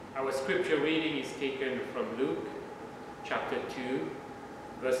Our scripture reading is taken from Luke chapter 2,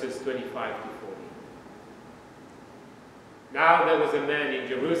 verses 25 to 40. Now there was a man in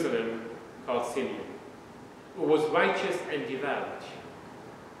Jerusalem called Simeon, who was righteous and devout.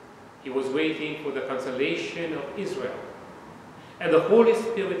 He was waiting for the consolation of Israel, and the Holy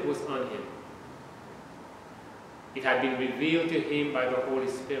Spirit was on him. It had been revealed to him by the Holy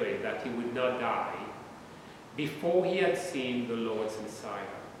Spirit that he would not die before he had seen the Lord's Messiah.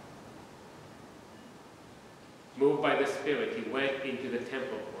 Moved by the Spirit, he went into the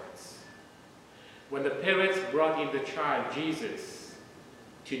temple courts. When the parents brought in the child Jesus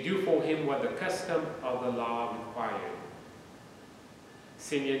to do for him what the custom of the law required,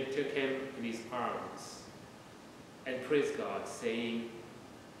 Simeon took him in his arms and praised God, saying,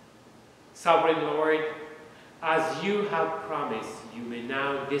 "Sovereign Lord, as you have promised, you may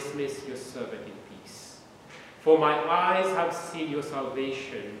now dismiss your servant in peace. For my eyes have seen your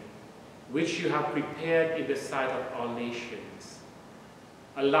salvation, which you have prepared in the sight of all nations,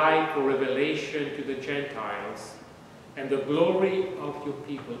 a light for revelation to the Gentiles and the glory of your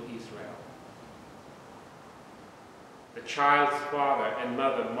people Israel." The child's father and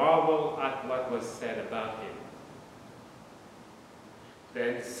mother marveled at what was said about him.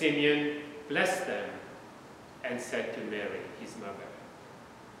 Then Simeon blessed them and said to Mary, his mother,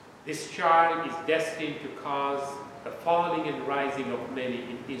 "This child is destined to cause the falling and rising of many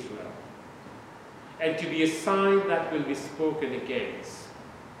in Israel, and to be a sign that will be spoken against,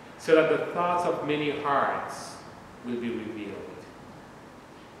 so that the thoughts of many hearts will be revealed.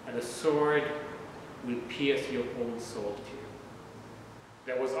 And the sword will pierce your own soul too."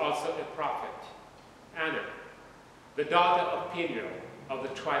 There was also a prophet, Anna, the daughter of Peniel of the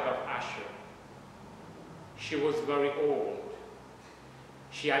tribe of Asher. She was very old.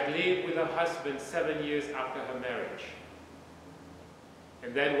 She had lived with her husband 7 years after her marriage,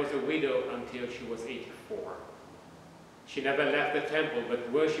 and then was a widow until she was 84. She never left the temple,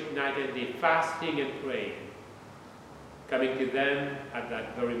 but worshipped night and day, fasting and praying. Coming to them at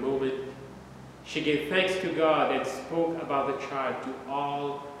that very moment, she gave thanks to God and spoke about the child to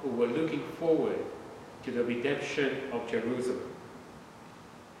all who were looking forward to the redemption of Jerusalem.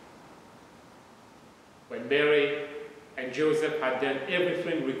 When Mary and Joseph had done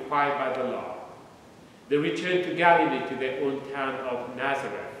everything required by the law, they returned to Galilee to their own town of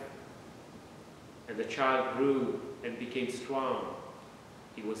Nazareth. And the child grew and became strong.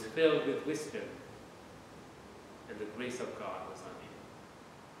 He was filled with wisdom, and the grace of God was on him.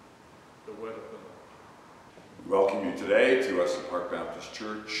 The word of the Lord. We welcome you today to Weston Park Baptist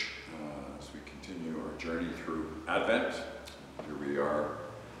Church as we continue our journey through Advent. Here we are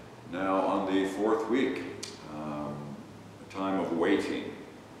now on the fourth week, a time of waiting,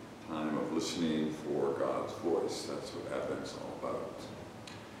 time of listening for God's voice. That's what Advent's all about.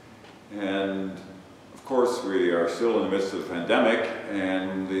 And of course, we are still in the midst of the pandemic,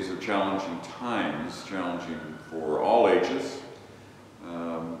 and these are challenging times, challenging for all ages,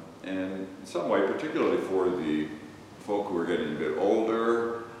 and in some way, particularly for the folk who are getting a bit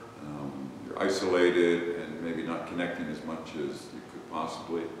older. You're isolated and maybe not connecting as much as you could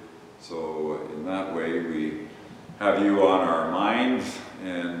possibly. So in that way, we have you on our minds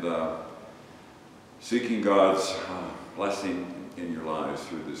and seeking God's blessing in your lives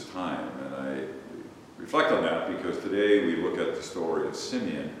through this time. And I reflect on that because today we look at the story of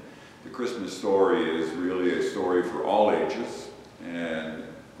Simeon. The Christmas story is really a story for all ages, and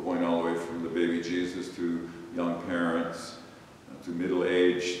going all the way from the baby Jesus to young parents, to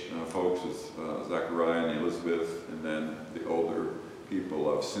middle-aged folks with Zechariah and Elizabeth, and then the older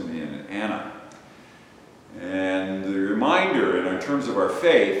people of Simeon and Anna. And the reminder in terms of our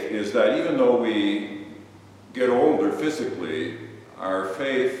faith is that even though we get older physically, our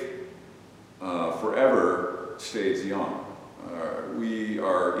faith forever stays young. We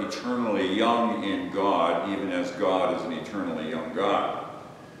are eternally young in God, even as God is an eternally young God.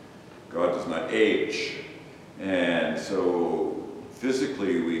 God does not age. And so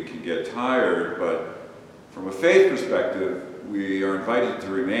physically we can get tired, but from a faith perspective, we are invited to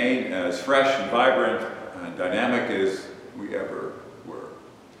remain as fresh and vibrant and dynamic as we ever were.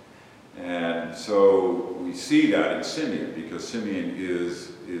 And so we see that in Simeon, because Simeon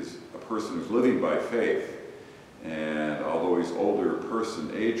is a person who's living by faith. And although he's an older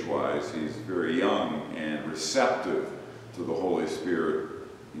person age-wise, he's very young and receptive to the Holy Spirit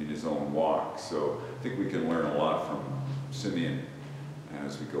in his own walk. So I think we can learn a lot from Simeon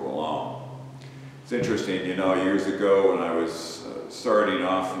as we go along. It's interesting, years ago when I was starting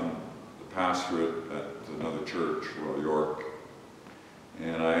off in the pastorate at another church, Royal York,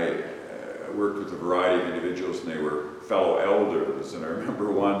 and I worked with a variety of individuals, and they were fellow elders. And I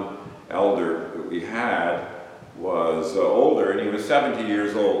remember one elder that we had was older, and he was 70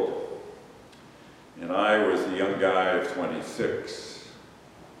 years old. And I was a young guy of 26.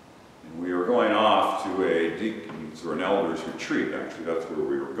 And we were going off to a deacons or an elders retreat, actually, that's where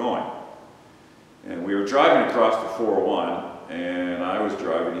we were going. And we were driving across the 401, and I was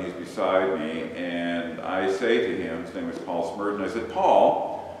driving, he's beside me, and I say to him, his name is Paul Smurden, I said,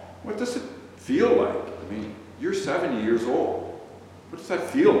 Paul, what does it feel like? I mean, you're 70 years old. What does that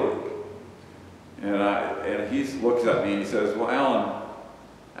feel like? And he looks at me and he says, well, Alan,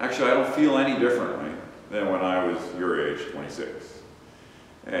 actually I don't feel any differently than when I was your age, 26.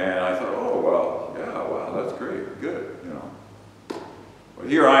 And I thought, oh, well, yeah, wow, that's great, good, you know. But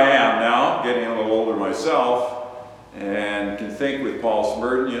here I am now, getting a little older myself, and can think with Paul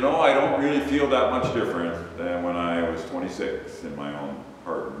Smurden, you know, I don't really feel that much different than when I was 26 in my own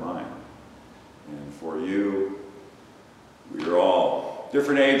heart and mind. And for you, we are all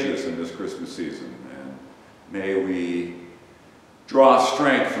different ages in this Christmas season, and may we draw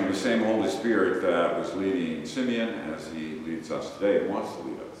strength from the same Holy Spirit that was leading Simeon as he leads us today and wants to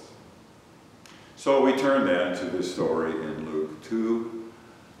lead us. So we turn then to this story in Luke 2,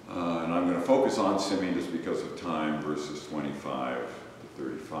 and I'm going to focus on Simeon just because of time, verses 25 to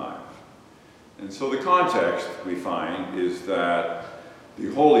 35. And so the context we find is that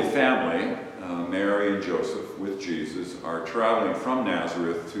the Holy Family, Mary and Joseph with Jesus, are traveling from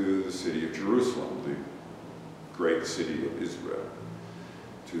Nazareth to the city of Jerusalem, the great city of Israel,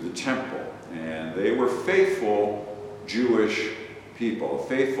 to the temple. And they were faithful Jewish people, a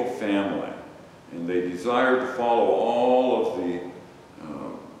faithful family. And they desired to follow all of the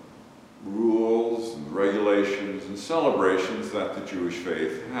rules and regulations and celebrations that the Jewish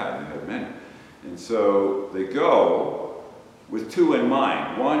faith had. They had many. And so they go with two in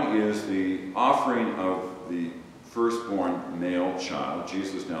mind. One is the offering of the firstborn male child.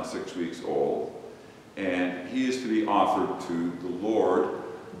 Jesus is now 6 weeks old. And he is to be offered to the Lord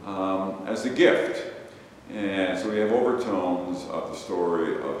as a gift. And so we have overtones of the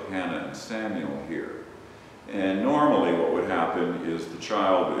story of Hannah and Samuel here. And normally what would happen is the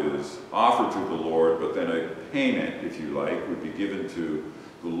child is offered to the Lord, but then a payment, if you like, would be given to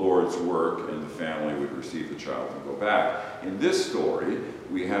the Lord's work, and the family would receive the child and go back. In this story,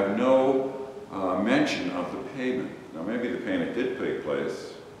 we have no mention of the payment. Now maybe the payment did take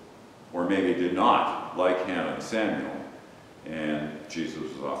place, or maybe it did not, like Hannah and Samuel, and Jesus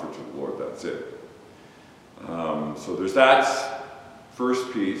was offered to the Lord, that's it. So there's that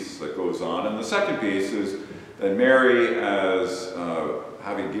first piece that goes on, and the second piece is that Mary, as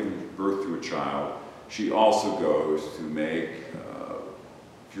having given birth to a child, she also goes to make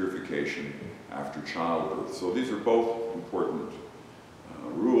purification after childbirth. So these are both important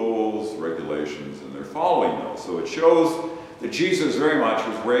rules, regulations, and they're following those. So it shows that Jesus very much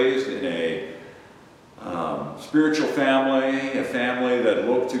was raised in a spiritual family, a family that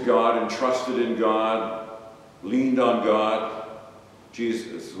looked to God and trusted in God, leaned on God.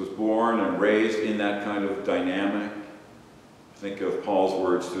 Jesus was born and raised in that kind of dynamic. Think of Paul's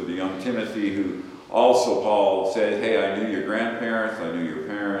words to the young Timothy, who also Paul said, hey, I knew your grandparents, I knew your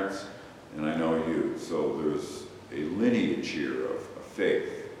parents, and I know you. So there's a lineage here of faith.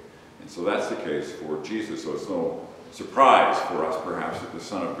 And so that's the case for Jesus. So it's no surprise for us, perhaps, that the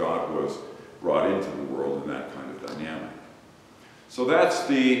Son of God was brought into the world in that kind of dynamic. So that's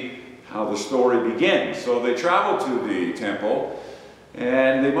how the story begins. So they travel to the temple,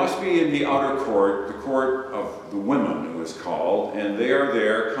 and they must be in the outer court, the court of the women, it was called, and they are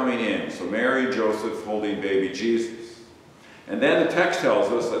there coming in. So Mary and Joseph holding baby Jesus. And then the text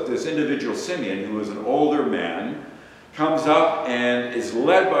tells us that this individual Simeon, who is an older man, comes up and is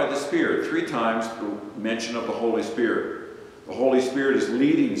led by the Spirit. 3 times the mention of the Holy Spirit. The Holy Spirit is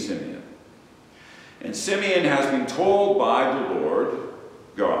leading Simeon. And Simeon has been told by the Lord,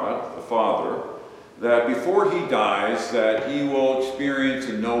 God, the Father, that before he dies, that he will experience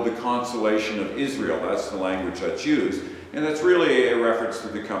and know the consolation of Israel. That's the language that's used. And that's really a reference to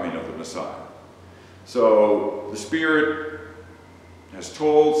the coming of the Messiah. So the Spirit has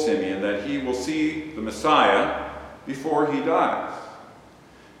told Simeon that he will see the Messiah before he dies.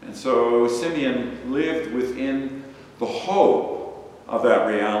 And so Simeon lived within the hope of that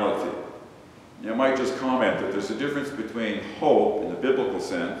reality. You might just comment that there's a difference between hope in the biblical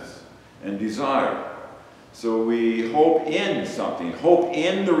sense and desire. So we hope in something, hope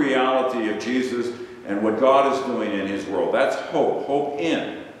in the reality of Jesus and what God is doing in his world. That's hope, hope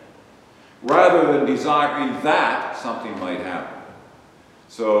in. Rather than desiring that something might happen.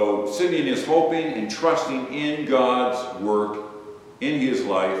 So Simeon is hoping and trusting in God's work in his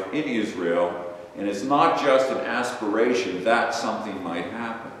life, in Israel, And it's not just an aspiration that something might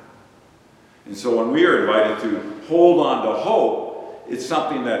happen. And so when we are invited to hold on to hope, it's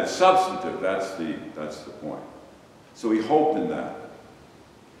something that is substantive. That's the point. So we hope in that.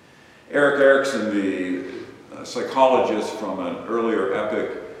 Erik Erikson, the psychologist from an earlier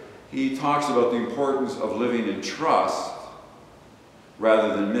epoch, he talks about the importance of living in trust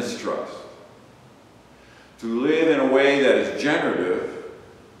rather than mistrust. To live in a way that is generative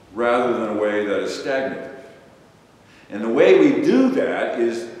rather than a way that is stagnative. And the way we do that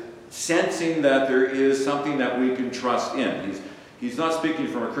is sensing that there is something that we can trust in. He's not speaking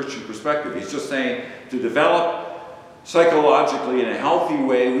from a Christian perspective. He's just saying to develop psychologically in a healthy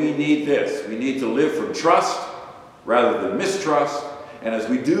way, we need this. We need to live from trust rather than mistrust. And as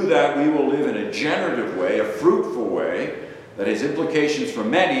we do that, we will live in a generative way, a fruitful way, that has implications for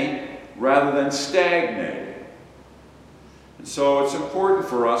many rather than stagnating. And so it's important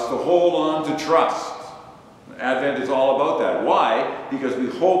for us to hold on to trust. Advent is all about that. Why? Because we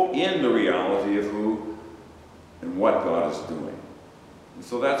hope in the reality of who and what God is doing. And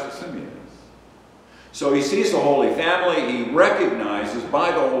so that's what Simeon is. So he sees the Holy Family. He recognizes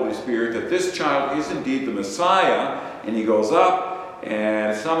by the Holy Spirit that this child is indeed the Messiah. And he goes up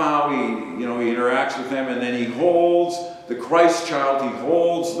and somehow he interacts with them, and then he holds the Christ child. He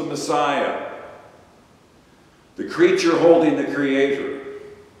holds the Messiah. The creature holding the Creator.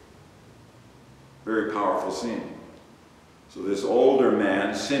 Very powerful scene. So this older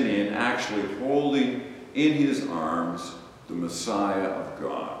man, Simeon, actually holding in his arms the Messiah of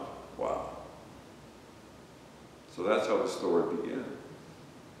God. Wow. So that's how the story begins.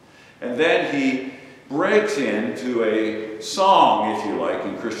 And then he breaks into a song, if you like,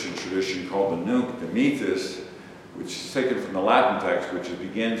 in Christian tradition called the Nunc Dimittis, which is taken from the Latin text, which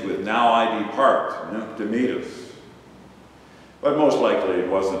begins with, "Now I depart," Nunc Dimittis. But most likely it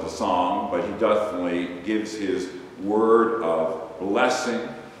wasn't a song, but he definitely gives his word of blessing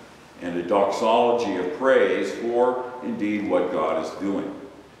and a doxology of praise for, indeed, what God is doing.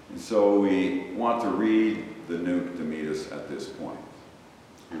 And so we want to read the Nunc Dimittis at this point.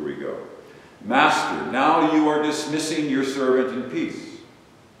 Here we go. "Master, now you are dismissing your servant in peace."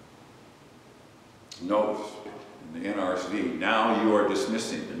 Notice in the NRSV, now you are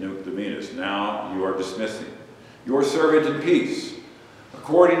dismissing, the Nunc Dimittis, now you are dismissing your servant in peace,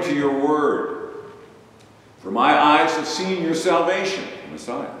 according to your word. For my eyes have seen your salvation,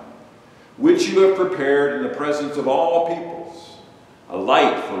 Messiah, which you have prepared in the presence of all peoples, a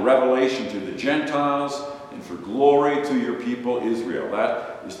light for revelation to the Gentiles and for glory to your people Israel.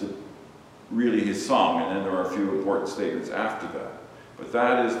 That is really his song, and then there are a few important statements after that. But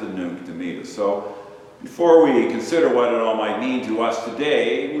that is the Nunc Dimittis. So before we consider what it all might mean to us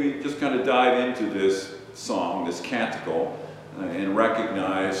today, we just kind of dive into this song, this canticle, and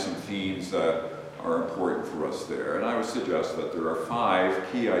recognize some themes that are important for us there. And I would suggest that there are 5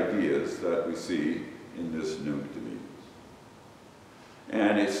 key ideas that we see in this Nunc Dimittis.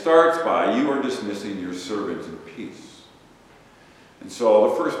 And it starts by, you are dismissing your servant in peace. And so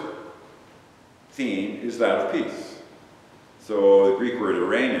the first theme is that of peace. So the Greek word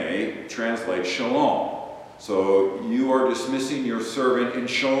eirene translates shalom. So you are dismissing your servant in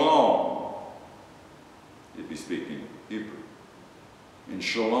shalom. You'd be speaking Hebrew. In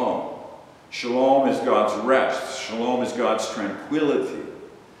shalom. Shalom is God's rest. Shalom is God's tranquility.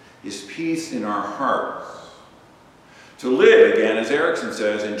 His peace in our hearts. To live, again, as Erikson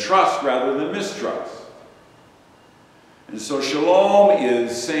says, in trust rather than mistrust. And so shalom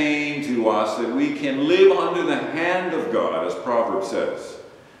is saying to us that we can live under the hand of God, as Proverbs says.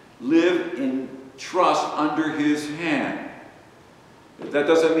 Live in trust under his hand. That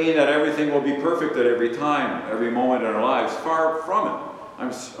doesn't mean that everything will be perfect at every time, every moment in our lives. Far from it.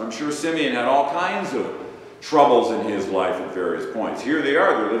 I'm sure Simeon had all kinds of troubles in his life at various points. Here they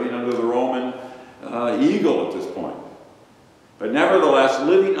are. They're living under the Roman eagle at this point. But nevertheless,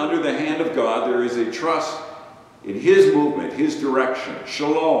 living under the hand of God, there is a trust in his movement, his direction.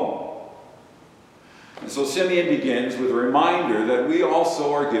 Shalom. And so Simeon begins with a reminder that we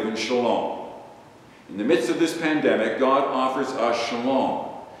also are given shalom. In the midst of this pandemic, God offers us shalom.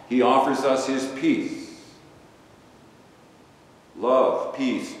 He offers us his peace. Love,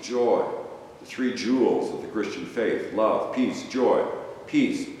 peace, joy. The 3 jewels of the Christian faith. Love, peace, joy.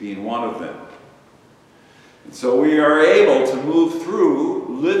 Peace being one of them. And so we are able to move through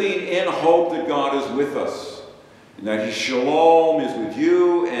living in hope that God is with us. And that his shalom is with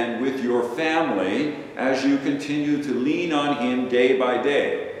you and with your family as you continue to lean on him day by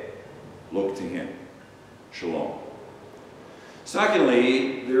day. Look to him. Shalom.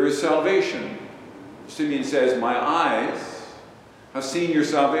 Secondly, there is salvation. Simeon says, my eyes have seen your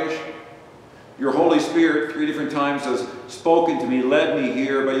salvation. Your Holy Spirit 3 different times has spoken to me, led me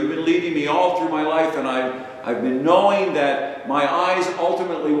here, but you've been leading me all through my life, and I've been knowing that my eyes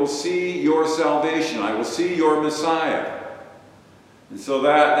ultimately will see your salvation. I will see your Messiah. And so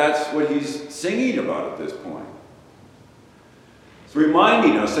that's what he's singing about at this point. It's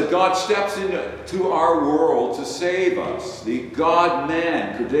reminding us that God steps into our world to save us. The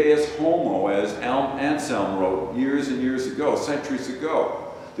God-man, Credeus Homo, as Anselm wrote years and years ago, centuries ago.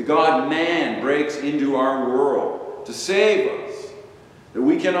 The God-man breaks into our world to save us, that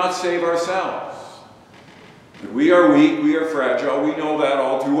we cannot save ourselves. That we are weak, we are fragile, we know that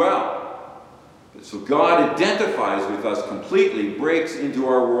all too well. So God identifies with us completely, breaks into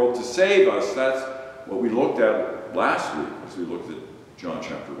our world to save us. That's what we looked at last week as we looked at John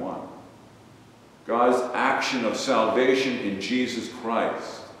chapter 1. God's action of salvation in Jesus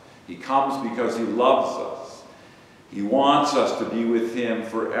Christ. He comes because he loves us. He wants us to be with him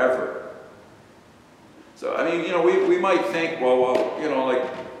forever. So, I mean, we might think, well, like,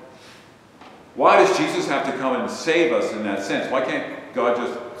 why does Jesus have to come and save us in that sense? Why can't God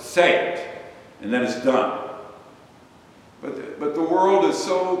just say it and then it's done? But the world is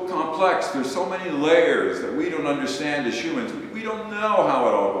so complex. There's so many layers that we don't understand as humans. We don't know how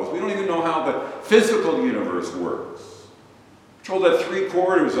it all goes. We don't even know how the physical universe works. We're told that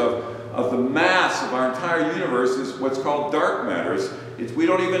 3/4 of the mass of our entire universe is what's called dark matter. We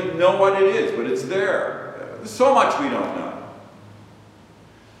don't even know what it is, but it's there. There's so much we don't know.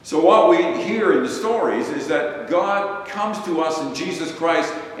 So what we hear in the stories is that God comes to us in Jesus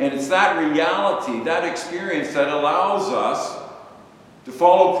Christ, and it's that reality, that experience that allows us to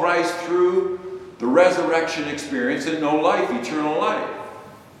follow Christ through the resurrection experience and know life, eternal life.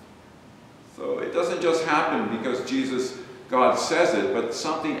 So it doesn't just happen because God says it, but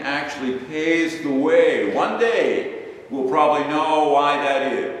something actually paves the way. One day we'll probably know why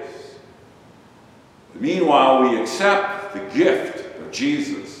that is. Meanwhile, we accept the gift of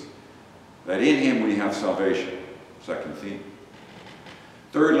Jesus, that in him we have salvation. Second theme.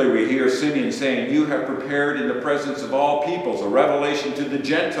 Thirdly, we hear Simeon saying, you have prepared in the presence of all peoples a revelation to the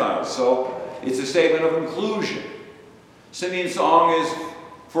Gentiles. So it's a statement of inclusion. Simeon's song is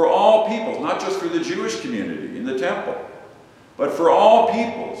for all peoples, not just for the Jewish community in the temple, but for all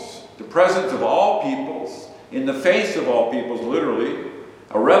peoples, the presence of all peoples, in the face of all peoples, literally,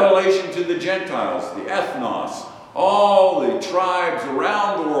 a revelation to the Gentiles, the ethnos, all the tribes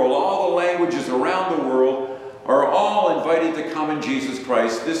around the world, all the languages around the world, are all invited to come in Jesus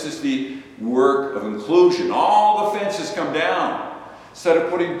Christ. This is the work of inclusion. All the fences come down. Instead of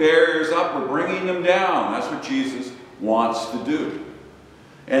putting barriers up, we're bringing them down. That's what Jesus wants to do.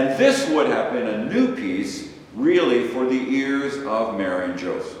 And this would have been a new piece, really, for the ears of Mary and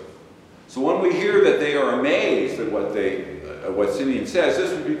Joseph. So when we hear that they are amazed at what Simeon says,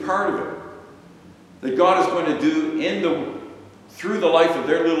 this would be part of it. That God is going to do through the life of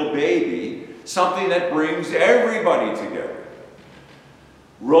their little baby something that brings everybody together.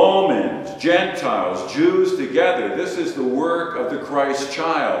 Romans, Gentiles, Jews together. This is the work of the Christ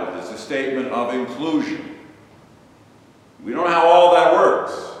child. It's a statement of inclusion. We don't know how all that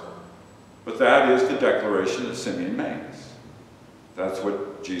works, but that is the declaration that Simeon makes. That's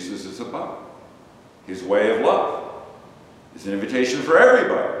what Jesus is about. His way of love. It's an invitation for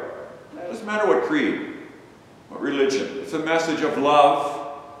everybody. It doesn't matter what creed, what religion. It's a message of love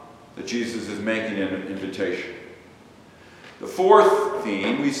that Jesus is making an invitation. The fourth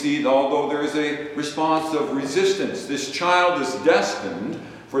theme, we see, although there is a response of resistance, this child is destined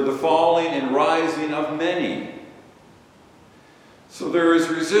for the falling and rising of many. So there is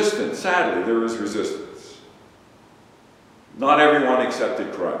resistance. Sadly, there is resistance. Not everyone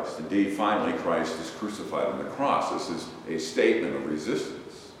accepted Christ. Indeed, finally, Christ is crucified on the cross. This is a statement of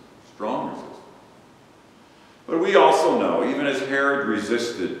resistance, strong resistance. But we also know, even as Herod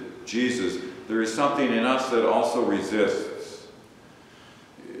resisted Jesus, there is something in us that also resists.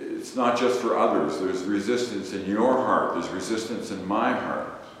 It's not just for others. There's resistance in your heart. There's resistance in my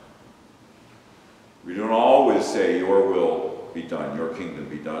heart. We don't always say, your will be done, your kingdom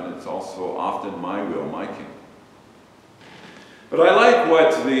be done. It's also often my will, my kingdom. But I like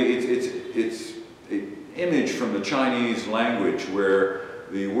what it's an image from the Chinese language where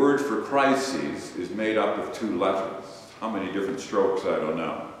the word for crises is made up of 2 letters. How many different strokes, I don't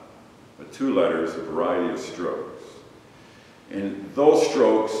know. But 2 letters, a variety of strokes. And those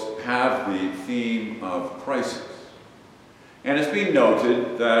strokes have the theme of crisis. And it's been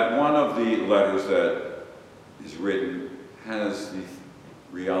noted that one of the letters that is written has the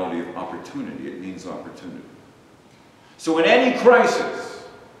reality of opportunity. It means opportunity. So in any crisis,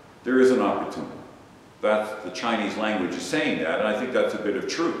 there is an opportunity. That's the Chinese language is saying that, and I think that's a bit of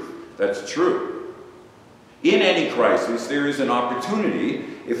truth. That's true. In any crisis, there is an opportunity,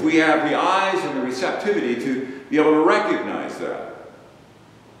 if we have the eyes and the receptivity, to be able to recognize that.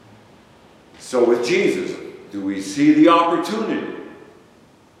 So with Jesus, do we see the opportunity?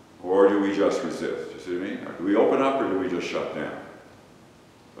 Or do we just resist? You see what I mean? Or do we open up, or do we just shut down?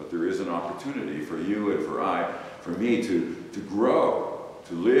 But there is an opportunity for you and for me to grow,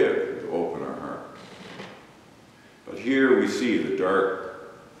 to live, to open our heart. But here we see the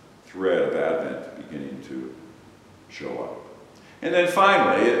dark thread of Advent beginning to show up. And then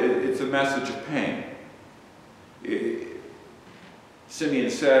finally, it's a message of pain. Simeon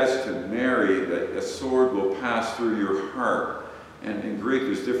says to Mary that a sword will pass through your heart. And in Greek,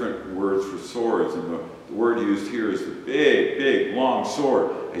 there's different words for swords. And the word used here is the big, big, long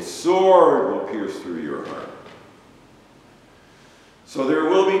sword. A sword will pierce through your heart. So there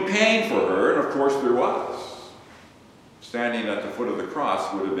will be pain for her, and of course there was. Standing at the foot of the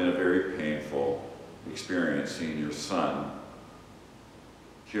cross would have been a very painful experience, seeing your son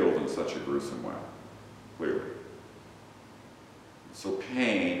killed in such a gruesome way, clearly. So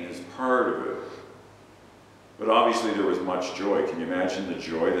pain is part of it. But obviously there was much joy. Can you imagine the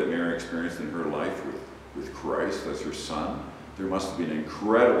joy that Mary experienced in her life with Christ as her son? There must have been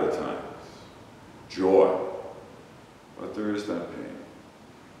incredible times. Joy. But there is that pain.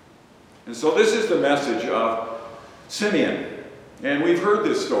 And so this is the message of Simeon. And we've heard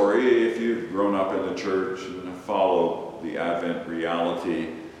this story if you've grown up in the church and followed the Advent reality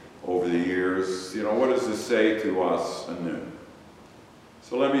over the years. You know, what does this say to us anew?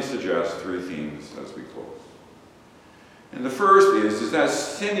 So let me suggest three themes as we close. And the first is that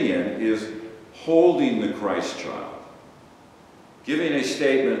Simeon is holding the Christ child, giving a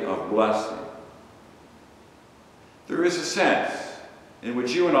statement of blessing. There is a sense in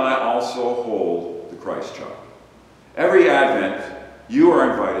which you and I also hold the Christ child. Every Advent, you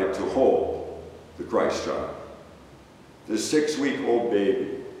are invited to hold the Christ child. The 6-week-old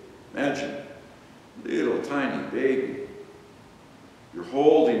baby. Imagine, little tiny baby. You're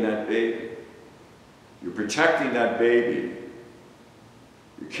holding that baby. You're protecting that baby.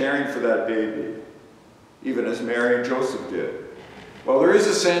 You're caring for that baby, even as Mary and Joseph did. Well, there is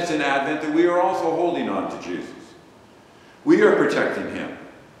a sense in Advent that we are also holding on to Jesus. We are protecting him.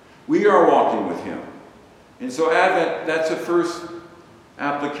 We are walking with him. And so Advent, that's a first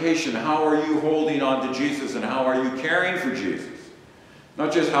application. How are you holding on to Jesus, and how are you caring for Jesus?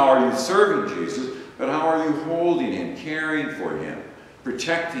 Not just how are you serving Jesus, but how are you holding him, caring for him,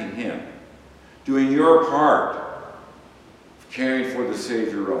 protecting him, doing your part, caring for the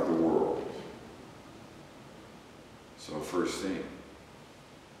Savior of the world. So first theme.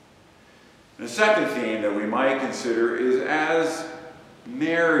 And the second theme that we might consider is as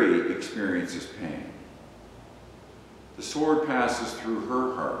Mary experiences pain. The sword passes through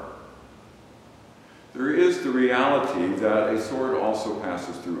her heart. There is the reality that a sword also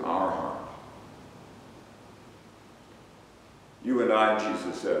passes through our heart. You and I,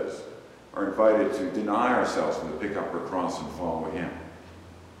 Jesus says, are invited to deny ourselves and to pick up our cross and follow him.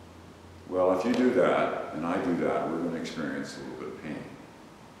 Well, if you do that, and I do that, we're going to experience a little bit of pain.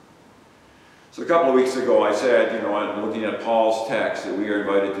 So a couple of weeks ago I said, you know, I'm looking at Paul's text, that we are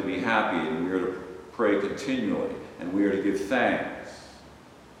invited to be happy and we are to pray continually and we are to give thanks.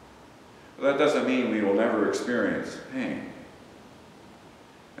 But that doesn't mean we will never experience pain.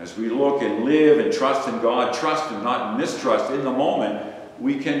 As we look and live and trust in God, trust and not mistrust in the moment,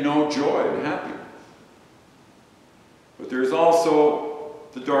 we can know joy and happiness. But there's also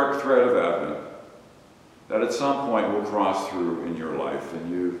the dark thread of Advent that at some point will cross through in your life,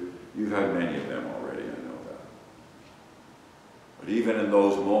 and you've had many of them already, I know that. But even in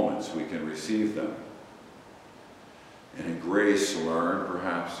those moments, we can receive them. And in grace learn,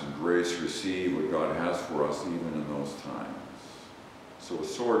 perhaps in grace receive what God has for us even in those times. So a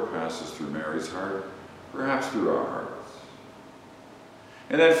sword passes through Mary's heart, perhaps through our hearts.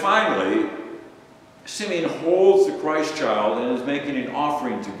 And then finally, Simeon holds the Christ child and is making an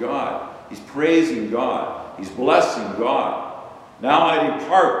offering to God. He's praising God. He's blessing God. Now I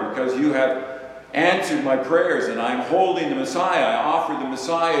depart because you have answered my prayers, and I'm holding the Messiah. I offer the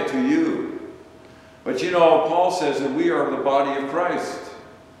Messiah to you. But you know, Paul says that we are the body of Christ.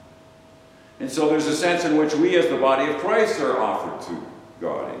 And so there's a sense in which we as the body of Christ are offered to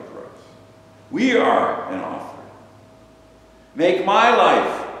God in Christ. We are an offering. Make my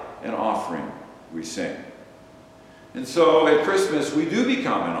life an offering, we sing. And so at Christmas, we do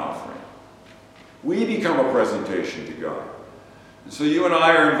become an offering. We become a presentation to God. And so you and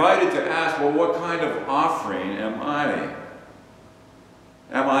I are invited to ask, well, what kind of offering am I?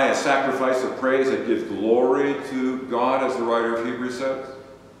 Am I a sacrifice of praise that gives glory to God, as the writer of Hebrews says?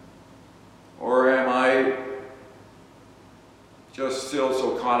 Or am I just still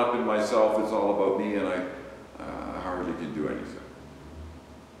so caught up in myself, it's all about me, and I hardly can do anything.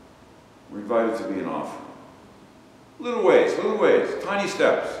 We're invited to be an offering. Little ways, tiny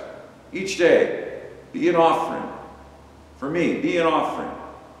steps. Each day, be an offering. For me, be an offering.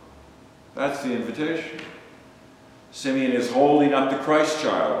 That's the invitation. Simeon is holding up the Christ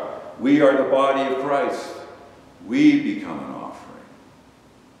child. We are the body of Christ. We become an offering.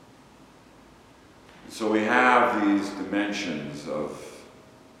 So we have these dimensions of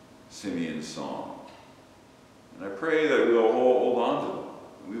Simeon's song. And I pray that we'll hold on to them.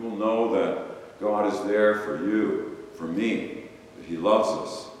 We will know that God is there for you, for me, that he loves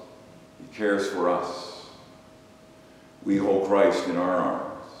us. He cares for us. We hold Christ in our arms.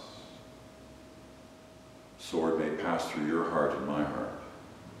 Sword may pass through your heart and my heart.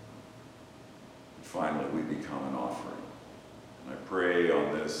 And finally, we become an offering. And I pray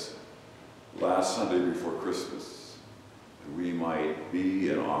on this last Sunday before Christmas that we might be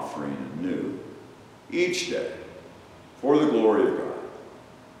an offering anew each day for the glory of God.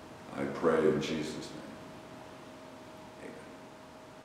 I pray in Jesus' name.